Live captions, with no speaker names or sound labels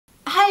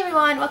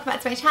everyone, welcome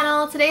back to my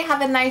channel. Today I have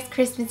a nice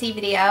Christmassy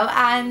video,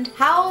 and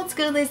how old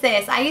school is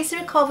this? I used to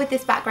record with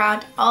this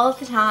background all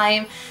the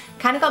time,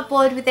 kind of got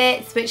bored with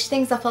it, switched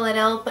things up a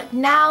little, but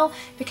now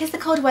because the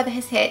cold weather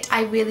has hit,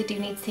 I really do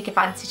need to take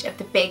advantage of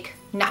the big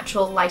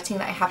natural lighting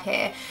that I have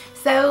here.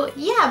 So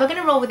yeah, we're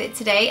going to roll with it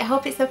today. I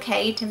hope it's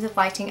okay in terms of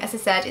lighting. As I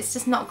said, it's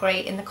just not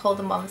great in the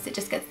colder months. It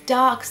just gets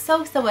dark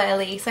so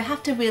early, so I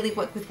have to really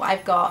work with what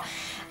I've got.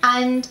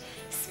 And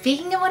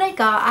speaking of what I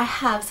got, I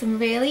have some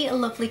really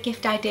lovely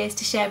gift ideas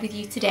to share with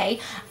you today.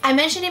 I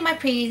mentioned in my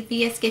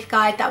previous gift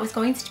guide that I was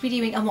going to be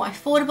doing a more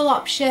affordable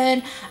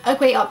option, a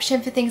great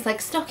option for things like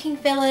stocking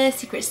fillers,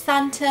 Secret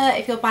Santa,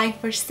 if you're buying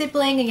for a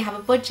sibling and you have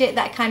a budget,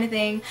 that kind of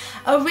thing.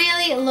 A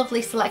really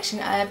lovely selection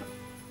of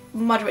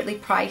moderately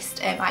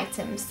priced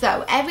items.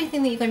 So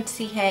everything that you're going to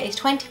see here is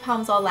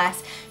 £20 or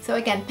less. So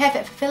again,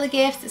 perfect for filler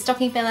gifts,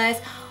 stocking fillers,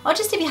 or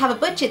just if you have a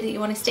budget that you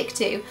want to stick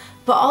to.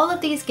 But all of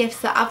these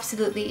gifts are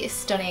absolutely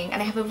stunning,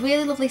 and I have a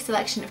really lovely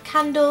selection of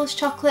candles,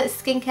 chocolates,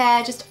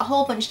 skincare, just a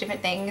whole bunch of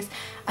different things.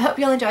 I hope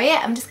you'll enjoy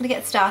it. I'm just going to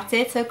get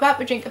started, so grab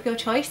a drink of your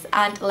choice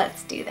and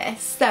let's do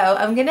this. So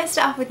I'm going to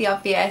start off with the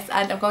obvious,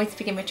 and I'm going to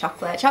begin with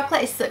chocolate.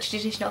 Chocolate is such a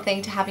traditional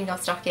thing to have in your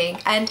stocking,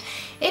 and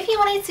if you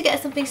wanted to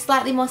get something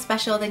slightly more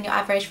special than your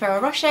average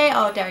Ferrero Rocher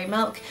or dairy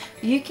milk,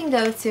 you can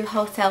go to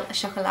Hotel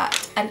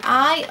Chocolat, and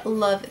I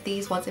love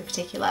these ones in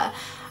particular.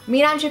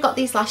 Me and Andrew got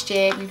these last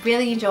year, we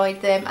really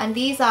enjoyed them, and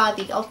these are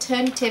the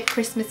alternative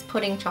Christmas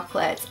pudding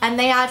chocolates, and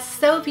they are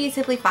so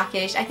beautifully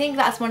packaged. I think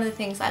that's one of the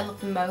things I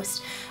love the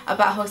most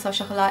about Hotel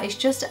Chocolat, is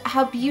just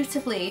how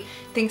beautifully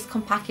things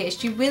come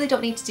packaged. You really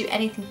don't need to do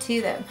anything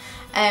to them.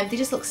 They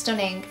just look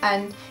stunning,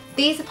 and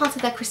these are part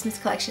of their Christmas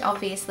collection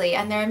obviously,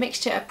 and they're a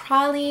mixture of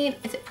praline,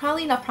 is it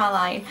praline or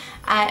praline,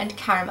 and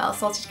caramel,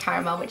 salted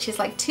caramel, which is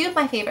like two of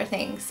my favourite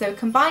things. So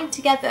combined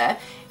together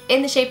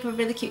in the shape of a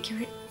really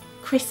cute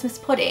Christmas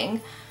pudding,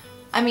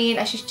 I mean,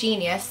 it's just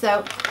genius.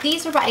 So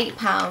these were about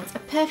 £8, a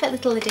perfect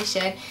little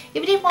addition. If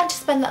you did want to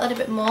spend that little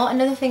bit more,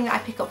 another thing that I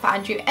pick up for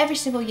Andrew every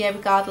single year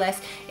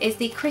regardless is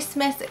the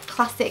Christmas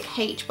Classic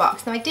H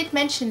box. Now I did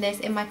mention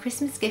this in my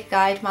Christmas gift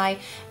guide, my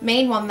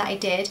main one that I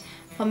did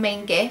for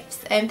main gifts.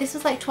 This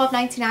was like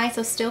 $12.99,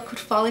 so still could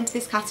fall into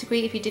this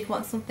category if you did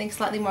want something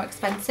slightly more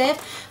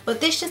expensive.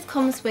 But this just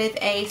comes with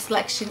a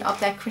selection of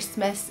their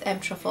Christmas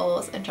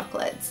truffles and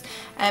chocolates.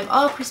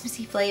 All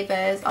Christmassy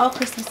flavours, all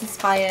Christmas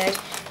inspired.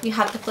 You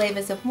have the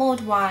flavours of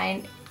mulled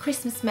wine,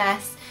 Christmas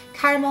mess,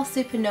 caramel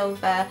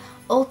supernova,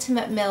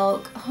 ultimate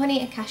milk, honey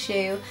and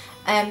cashew,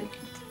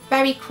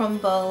 berry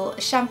crumble,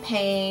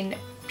 champagne,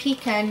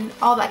 pecan,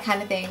 all that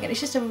kind of thing. And it's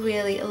just a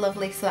really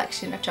lovely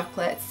selection of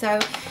chocolates. So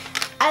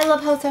I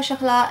love Hotel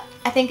Chocolat.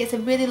 I think it's a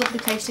really lovely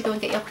place to go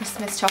and get your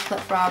Christmas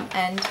chocolate from,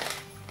 and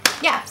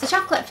yeah, so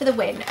chocolate for the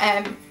win.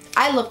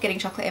 I love getting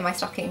chocolate in my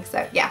stocking,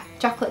 so yeah,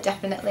 chocolate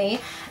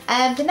definitely.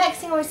 The next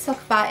thing I want to talk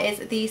about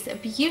is these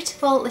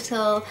beautiful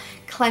little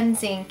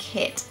cleansing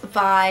kit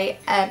by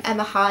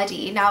Emma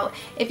Hardy. Now,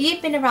 if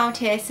you've been around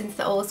here since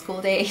the old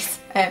school days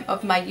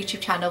of my YouTube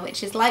channel,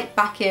 which is like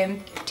back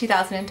in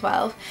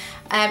 2012,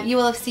 you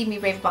will have seen me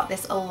rave about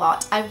this a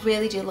lot. I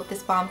really do love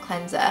this balm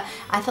cleanser.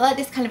 I feel like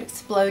this kind of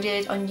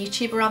exploded on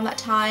YouTube around that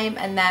time,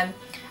 and then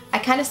I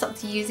kind of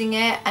stopped using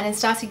it and then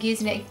started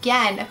using it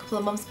again a couple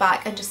of months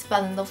back and just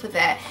fell in love with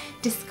it.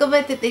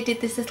 Discovered that they did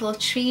this little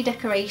tree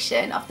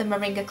decoration of the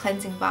Moringa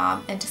cleansing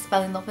balm and just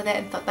fell in love with it,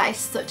 and thought that is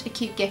such a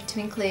cute gift to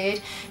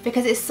include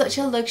because it's such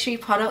a luxury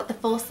product. The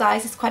full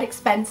size is quite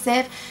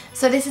expensive,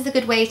 so this is a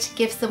good way to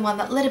give someone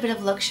that little bit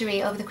of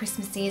luxury over the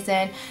Christmas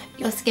season.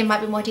 Your skin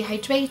might be more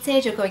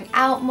dehydrated, you're going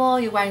out more,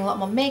 you're wearing a lot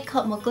more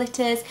makeup, more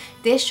glitters.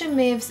 This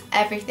removes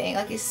everything.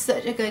 Like, it's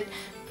such a good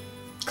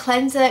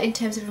cleanser in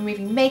terms of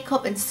removing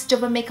makeup and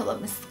stubborn makeup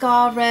like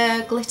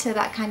mascara, glitter,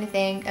 that kind of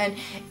thing, and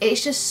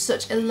it's just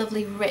such a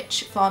lovely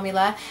rich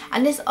formula.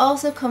 And this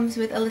also comes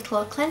with a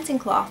little cleansing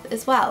cloth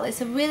as well. It's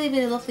a really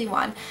lovely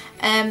one.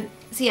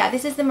 So yeah,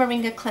 this is the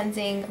Moringa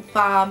Cleansing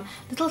Balm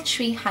little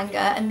tree hanger,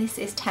 and this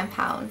is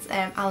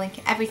 £10. I'll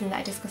link everything that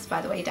I discussed,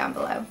 by the way, down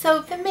below.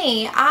 So for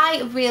me,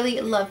 I really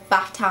love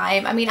bath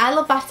time. I mean, I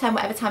love bath time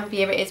whatever time of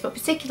year it is, but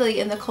particularly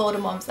in the colder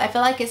months. I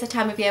feel like it's a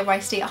time of year where I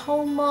stay at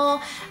home more.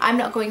 I'm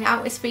not going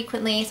out as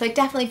frequently, so I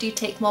definitely do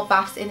take more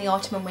baths in the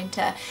autumn and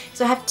winter.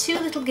 So I have two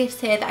little gifts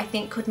here that I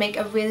think could make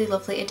a really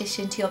lovely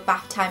addition to your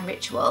bath time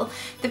ritual.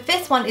 The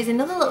first one is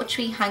another little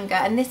tree hanger,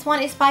 and this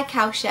one is by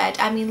Cowshed.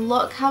 I mean,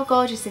 look how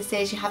gorgeous this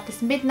is. You have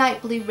this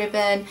midnight blue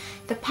ribbon,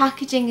 the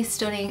packaging is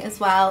stunning as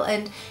well,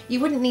 and you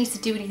wouldn't need to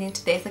do anything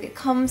to this. Like, it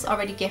comes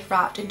already gift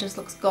wrapped and just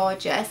looks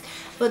gorgeous.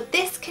 But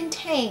this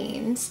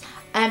contains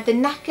the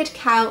Naked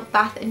Cow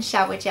bath and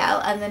shower gel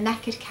and the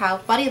Naked Cow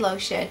body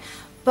lotion,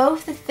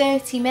 both the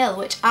 30ml,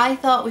 which I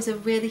thought was a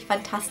really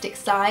fantastic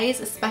size,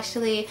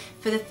 especially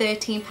for the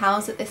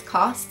 £13 that this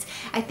costs.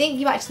 I think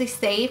you actually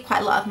save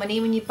quite a lot of money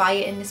when you buy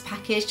it in this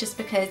package, just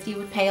because you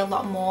would pay a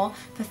lot more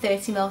for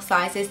 30ml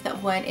sizes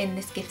that weren't in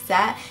this gift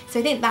set. So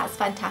I think that's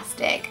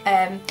fantastic.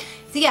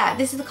 So yeah,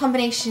 this is a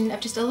combination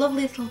of just a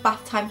lovely little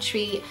bath time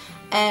treat,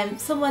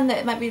 someone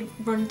that might be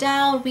run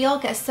down. We all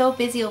get so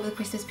busy over the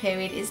Christmas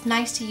period. It's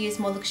nice to use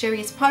more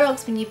luxurious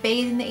products when you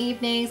bathe in the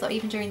evenings or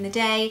even during the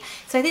day.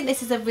 So I think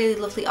this is a really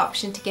lovely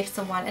option to gift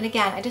someone. And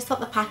again, I just thought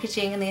the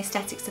packaging and the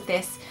aesthetics of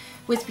this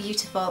was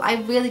beautiful. I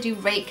really do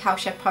rate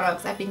Cowshed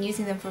products. I've been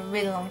using them for a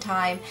really long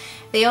time.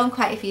 They own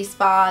quite a few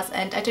spas,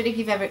 and I don't know if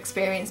you've ever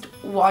experienced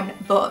one,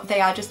 but they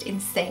are just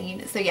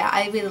insane. So yeah,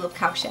 I really love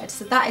Cowshed.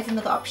 So that is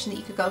another option that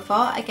you could go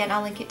for. Again,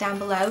 I'll link it down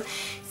below.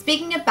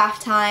 Speaking of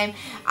bath time,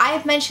 I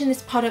have mentioned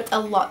this product a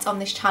lot on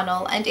this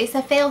channel, and it's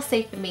a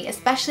fail-safe for me,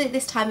 especially at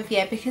this time of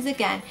year, because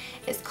again,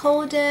 it's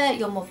colder,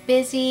 you're more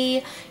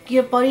busy,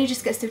 your body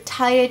just gets so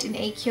tired and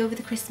achy over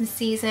the Christmas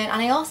season.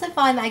 And I also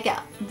find that I get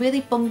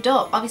really bunged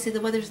up. Obviously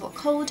the weather is a lot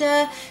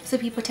colder, so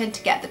people tend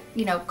to get the,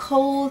 you know,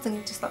 colds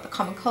and just like the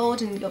common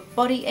cold, and your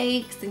body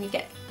aches and you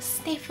get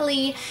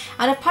sniffly.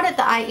 And a product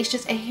that is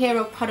just a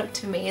hero product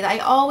for me that I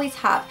always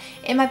have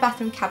in my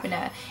bathroom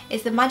cabinet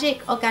is the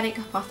Magic Organic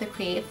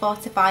Apothecary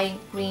Fortifying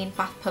Green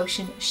Bath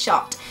Potion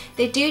Shot.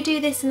 They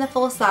do this in the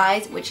full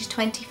size, which is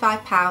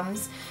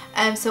 £25.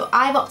 So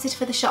I've opted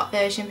for the shot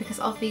version because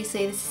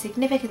obviously this is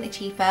significantly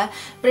cheaper,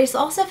 but it's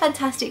also a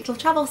fantastic little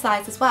travel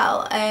size as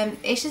well.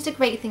 It's just a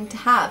great thing to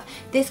have.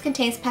 This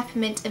contains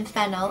peppermint and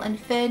fennel and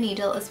fir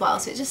needle as well,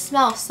 so it just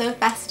smells so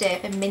festive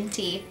and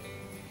minty.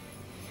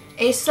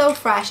 It's so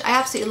fresh. I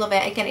absolutely love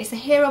it. Again, it's a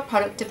hero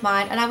product of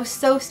mine, and I was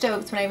so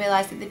stoked when I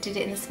realised that they did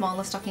it in the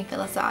smaller stocking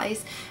filler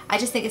size. I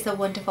just think it's a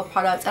wonderful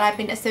product, and I've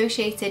been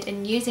associated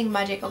and using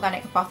Magic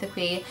Organic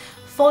Apothecary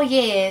for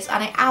years,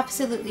 and I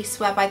absolutely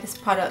swear by this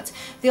product.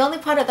 The only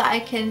product that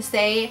I can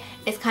say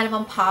is kind of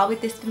on par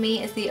with this for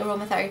me is the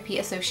Aromatherapy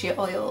Associate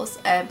Oils,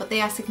 but they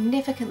are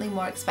significantly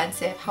more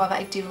expensive. However,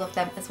 I do love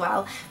them as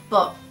well,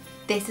 but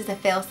this is a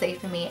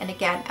fail-safe for me, and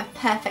again, a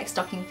perfect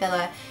stocking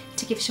filler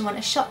to give someone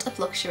a shot of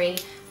luxury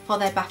for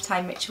their bath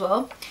time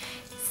ritual.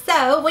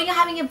 So when you're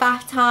having a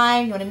bath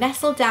time, you want to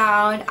nestle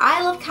down,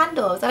 I love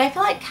candles, and I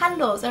feel like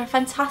candles are a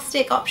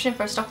fantastic option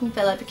for a stocking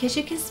filler because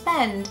you can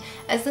spend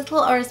as little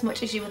or as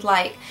much as you would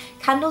like.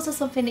 Candles are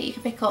something that you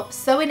can pick up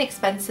so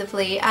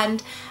inexpensively,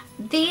 and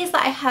these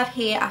that I have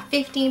here are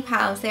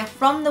 £15. They are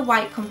from the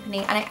White Company,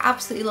 and I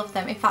absolutely love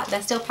them. In fact,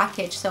 they're still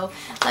packaged, so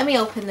let me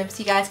open them so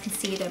you guys can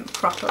see them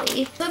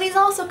properly. So these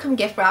also come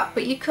gift wrapped,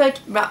 but you could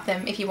wrap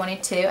them if you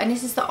wanted to. And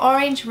this is the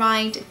Orange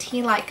Rind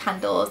Tea Light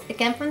Candles,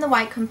 again from the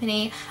White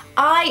Company.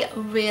 I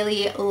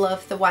really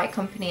love the White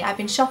Company. I've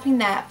been shopping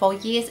there for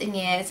years and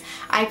years.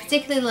 I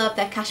particularly love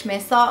their cashmere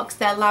socks,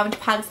 their lounge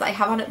pants that I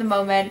have on at the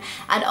moment,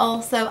 and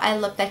also I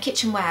love their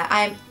kitchenware.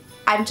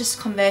 I'm just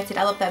converted.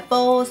 I love their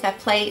bowls, their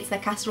plates, their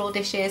casserole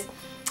dishes.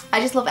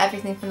 I just love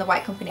everything from the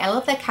White Company. I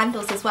love their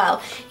candles as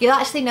well. You'll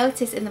actually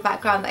notice in the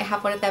background that I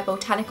have one of their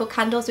botanical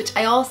candles, which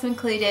I also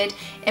included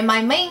in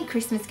my main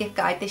Christmas gift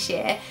guide this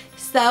year.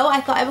 So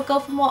I thought I would go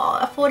for a more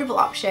affordable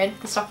option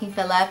for the stocking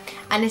filler,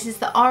 and this is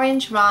the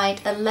Orange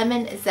Rind, a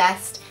Lemon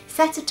Zest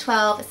set of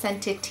 12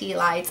 scented tea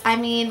lights. I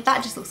mean,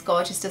 that just looks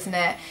gorgeous, doesn't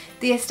it?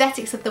 The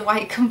aesthetics of the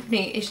White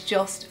Company is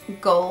just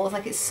gold.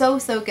 Like, it's so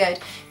good.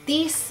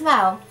 These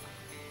smell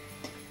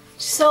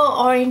so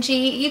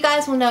orangey. You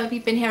guys will know if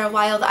you've been here a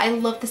while that I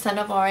love the scent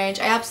of orange.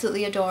 I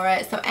absolutely adore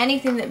it. So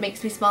anything that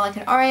makes me smell like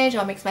an orange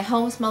or makes my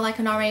home smell like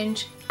an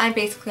orange, I'm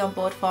basically on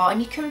board for.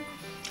 And you can,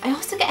 I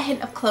also get a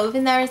hint of clove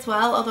in there as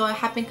well, although I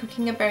have been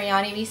cooking a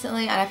biryani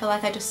recently and I feel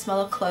like I just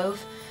smell a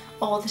clove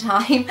all the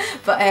time.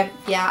 But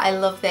yeah, I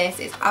love this.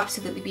 It's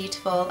absolutely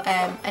beautiful,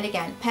 and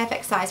again,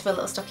 perfect size for a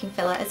little stocking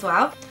filler as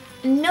well.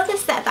 Another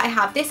set that I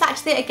have, this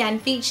actually again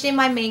featured in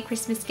my main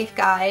Christmas gift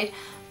guide,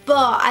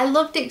 but I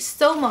loved it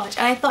so much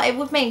and I thought it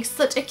would make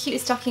such a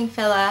cute stocking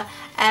filler.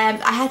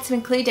 I had to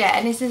include it,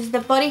 and this is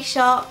the Body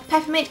Shop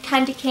Peppermint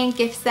Candy Cane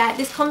gift set.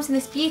 This comes in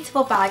this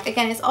beautiful bag.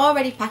 Again, it's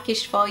already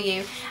packaged for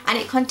you, and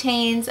it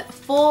contains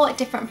 4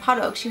 different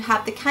products. You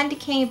have the Candy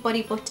Cane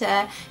Body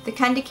Butter, the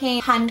Candy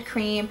Cane Hand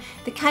Cream,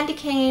 the Candy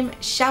Cane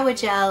Shower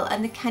Gel,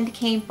 and the Candy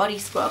Cane Body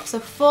Scrub. So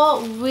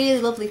 4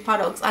 really lovely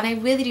products, and I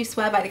really do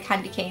swear by the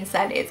Candy Cane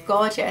scent. It's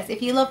gorgeous.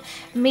 If you love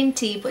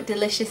minty but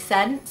delicious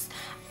scents,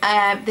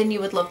 then you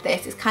would love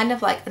this. It's kind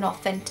of like an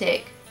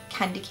authentic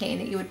candy cane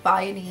that you would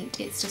buy and eat.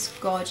 It's just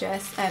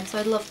gorgeous, so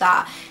I'd love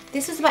that.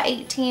 This was about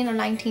 £18 or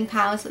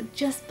 £19, so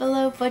just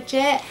below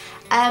budget,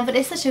 but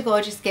it's such a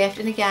gorgeous gift,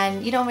 and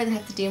again, you don't really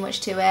have to do much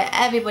to it.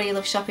 Everybody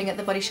loves shopping at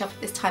the Body Shop at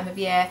this time of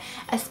year,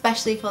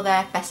 especially for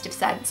their festive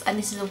scents, and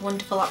this is a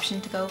wonderful option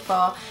to go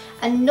for.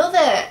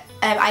 Another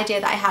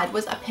idea that I had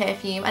was a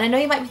perfume, and I know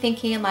you might be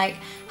thinking like,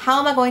 how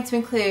am I going to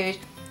include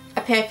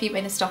a perfume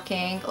in a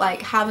stocking?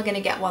 Like, how am I going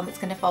to get one that's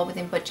going to fall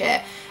within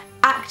budget?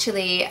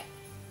 Actually,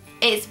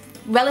 it's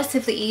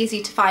relatively easy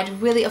to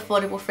find really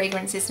affordable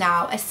fragrances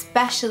now,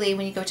 especially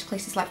when you go to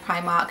places like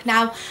Primark.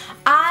 Now,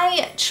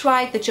 I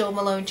tried the Jo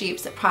Malone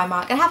dupes at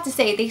Primark, and I have to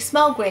say they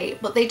smell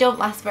great, but they don't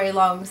last very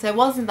long, so I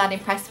wasn't that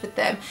impressed with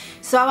them.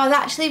 So I was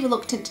actually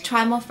reluctant to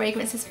try more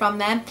fragrances from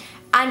them,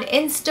 and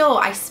in store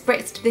I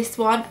spritzed this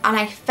one and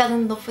I fell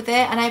in love with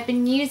it, and I've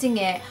been using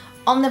it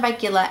on the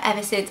regular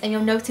ever since, and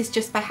you'll notice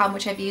just by how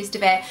much I've used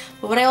of it.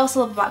 But what I also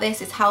love about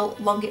this is how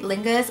long it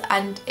lingers,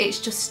 and it's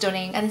just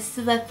stunning. And this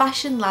is the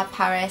Fashion Lab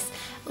Paris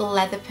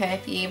leather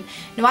perfume.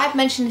 Now, I've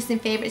mentioned this in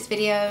favourites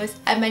videos.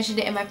 I mentioned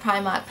it in my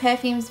Primark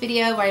perfumes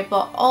video where I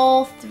bought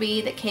all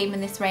 3 that came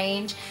in this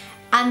range,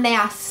 and they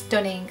are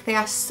stunning. They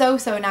are so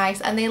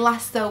nice, and they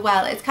last so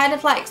well. It's kind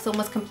of like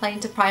someone's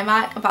complained to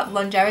Primark about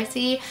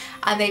longevity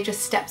and they've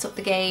just stepped up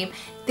the game.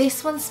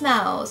 This one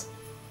smells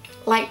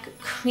like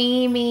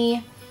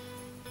creamy,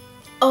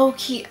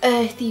 oaky,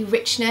 earthy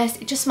richness.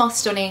 It just smells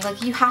stunning.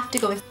 Like, you have to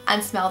go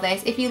and smell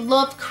this. If you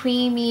love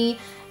creamy,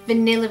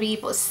 vanilla-y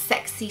but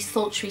sexy,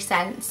 sultry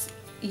scents,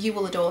 you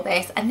will adore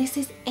this. And this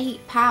is £8.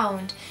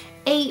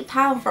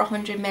 £8 for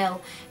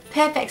 100ml.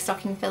 Perfect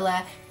stocking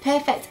filler,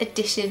 perfect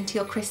addition to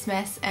your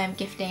Christmas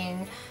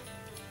gifting,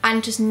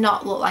 and just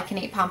not look like an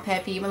 £8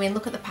 perfume. I mean,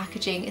 look at the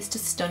packaging, it's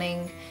just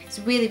stunning. It's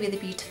really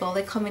beautiful.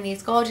 They come in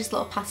these gorgeous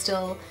little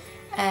pastel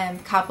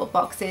cardboard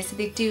boxes, so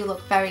they do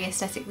look very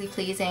aesthetically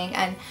pleasing.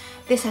 And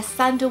this has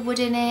sandalwood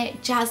in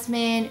it,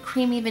 jasmine,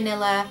 creamy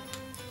vanilla,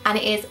 and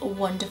it is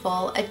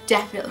wonderful. A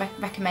definite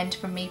recommend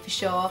from me for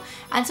sure,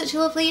 and such a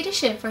lovely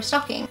addition for a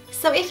stocking.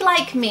 So if,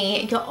 like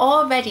me, you're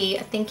already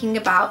thinking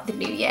about the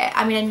new year,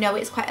 I mean, I know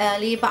it's quite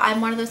early, but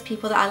I'm one of those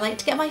people that I like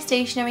to get my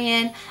stationery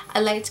in. I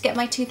like to get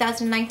my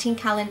 2019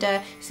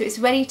 calendar so it's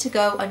ready to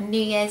go on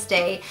New Year's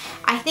Day.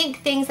 I think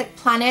things like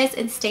planners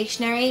and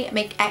stationery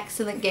make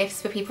excellent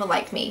gifts for people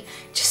like me,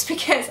 just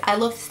because I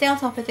love to stay on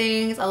top of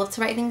things, I love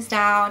to write things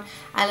down,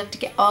 I love to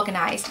get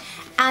organised.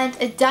 And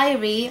a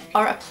diary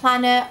or a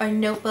planner or a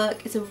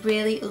notebook is a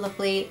really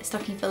lovely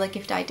stocking filler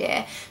gift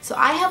idea. So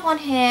I have one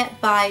here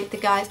by the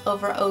guys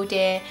over at Oh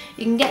Dear.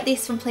 You can get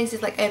these from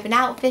places like Urban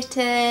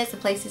Outfitters and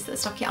places that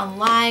stock it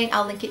online.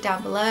 I'll link it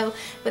down below.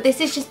 But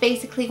this is just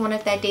basically one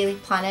of their daily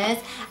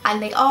planners,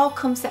 and they all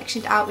come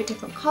sectioned out with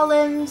different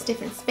columns,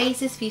 different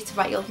spaces for you to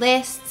write your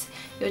lists,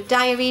 your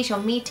diaries, your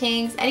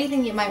meetings,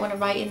 anything you might want to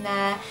write in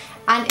there.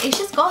 And it's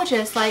just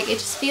gorgeous. Like, it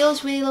just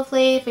feels really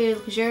lovely, very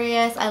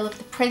luxurious. I love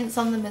the prints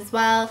on them as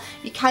well.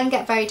 You can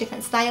get very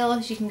different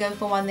styles. You can go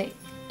for one that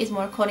is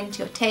more according to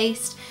your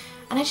taste,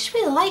 and I just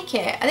really like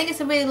it. I think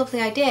it's a really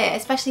lovely idea,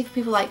 especially for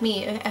people like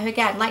me who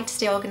again like to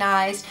stay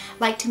organised,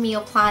 like to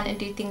meal plan and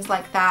do things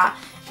like that.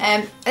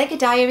 I think a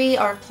diary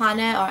or a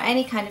planner or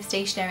any kind of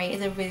stationery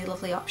is a really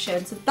lovely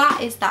option. So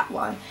that is that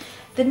one.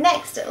 The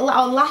next,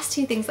 or last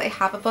 2 things that I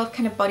have are both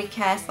kind of body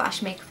care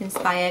 / makeup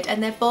inspired,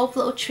 and they're both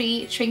little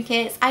tree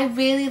trinkets. I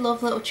really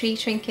love little tree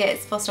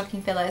trinkets for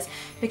stocking fillers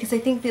because I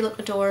think they look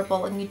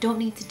adorable and you don't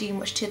need to do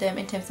much to them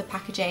in terms of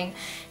packaging.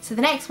 So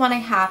the next one I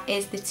have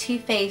is the Too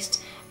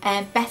Faced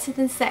Better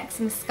Than Sex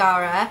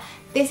mascara.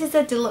 This is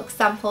a deluxe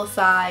sample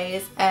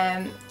size,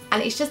 and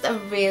it's just a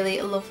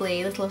really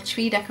lovely little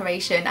tree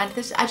decoration, and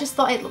I just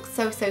thought it looked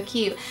so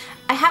cute.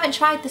 I haven't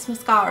tried this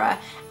mascara,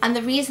 and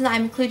the reason that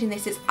I'm including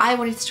this is I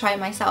wanted to try it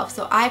myself,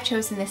 so I've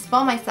chosen this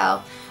for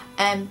myself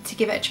to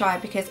give it a try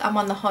because I'm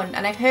on the hunt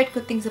and I've heard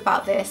good things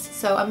about this,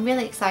 so I'm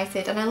really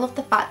excited. And I love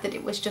the fact that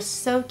it was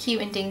just so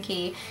cute and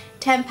dinky.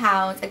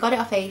 £10, I got it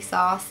off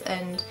Asos,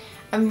 and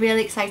I'm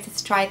really excited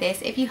to try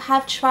this. If you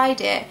have tried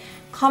it,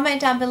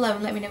 comment down below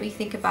and let me know what you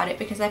think about it,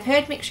 because I've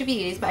heard mixed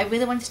reviews, but I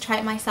really wanted to try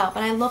it myself.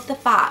 And I love the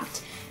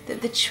fact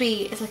that the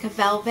tree is like a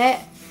velvet.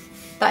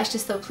 That's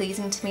just so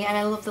pleasing to me, and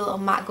I love the little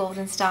matte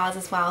golden stars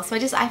as well. So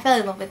I fell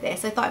in love with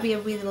this. I thought it'd be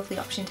a really lovely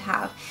option to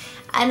have.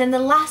 And then the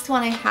last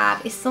one I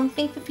have is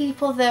something for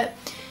people that,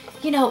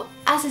 you know,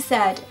 as I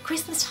said,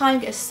 Christmas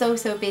time gets so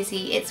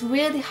busy. It's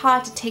really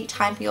hard to take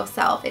time for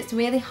yourself. It's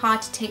really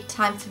hard to take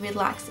time to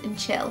relax and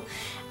chill.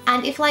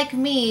 And if, like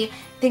me,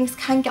 things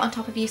can get on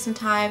top of you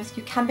sometimes,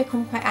 you can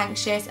become quite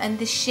anxious, and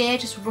the sheer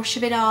just rush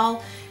of it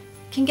all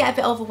can get a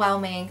bit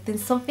overwhelming, then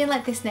something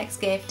like this next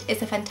gift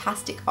is a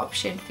fantastic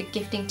option for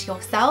gifting to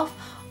yourself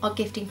or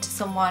gifting to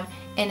someone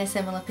in a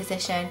similar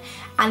position.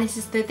 And this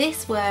is the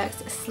This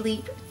Works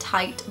Sleep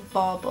Tight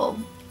Bauble.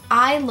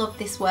 I love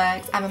This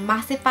Works. I'm a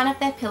massive fan of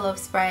their pillow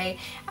spray.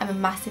 I'm a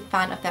massive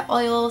fan of their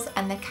oils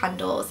and their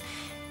candles.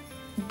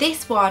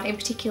 This one in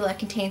particular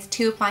contains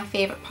 2 of my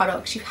favourite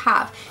products. You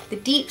have the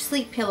Deep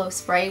Sleep Pillow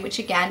Spray, which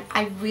again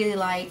I really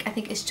like. I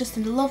think it's just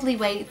a lovely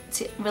way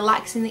to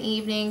relax in the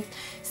evenings.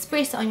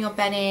 Spray it on your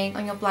bedding,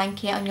 on your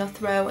blanket, on your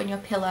throw, on your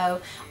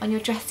pillow, on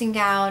your dressing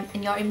gown,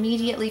 and you're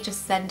immediately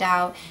just zen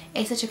out.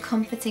 It's such a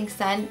comforting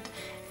scent.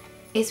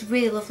 It's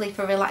really lovely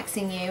for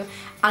relaxing you. And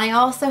I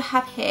also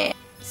have here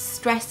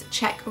Stress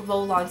Check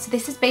Roll-On. So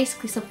this is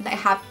basically something that I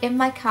have in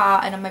my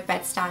car and on my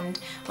bedstand.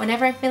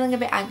 Whenever I'm feeling a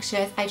bit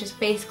anxious, I just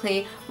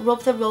basically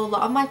rub the roller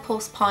on my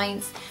pulse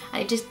points,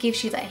 and it just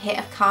gives you that hit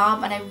of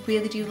calm, and I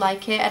really do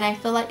like it. And I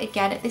feel like,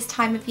 again, at this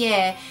time of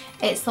year,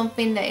 It's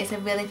something that is a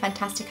really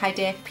fantastic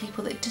idea for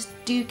people that just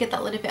do get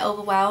that little bit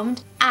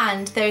overwhelmed.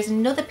 And there's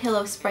another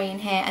pillow spray in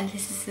here, and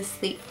this is the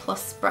Sleep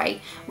Plus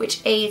spray,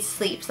 which aids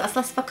sleep. So that's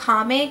less of a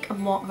calming and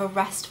more of a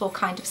restful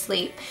kind of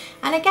sleep.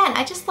 And again,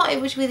 I just thought it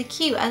was really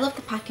cute. I love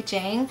the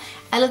packaging.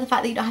 I love the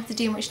fact that you don't have to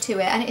do much to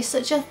it, and it's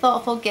such a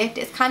thoughtful gift.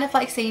 It's kind of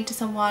like saying to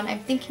someone, I'm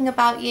thinking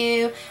about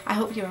you, I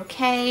hope you're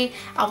okay,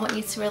 I want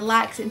you to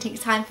relax and take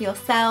time for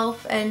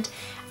yourself. And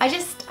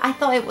I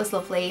thought it was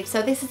lovely.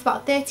 So this is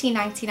about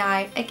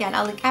 $13.99. Again,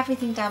 I'll link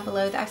everything down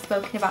below that I've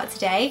spoken about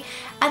today.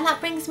 And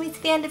that brings me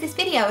to the end of this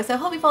video. So I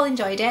hope you've all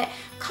enjoyed it.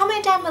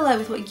 Comment down below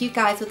with what you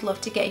guys would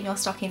love to get in your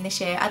stocking this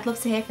year. I'd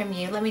love to hear from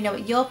you. Let me know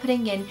what you're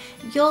putting in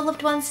your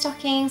loved one's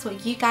stockings,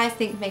 what you guys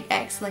think make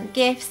excellent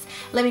gifts.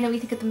 Let me know what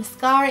you think of the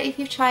mascara if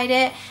you've tried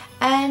it.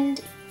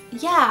 And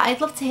yeah,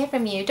 I'd love to hear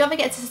from you. Don't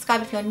forget to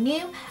subscribe if you're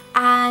new,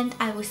 and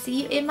I will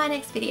see you in my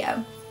next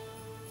video.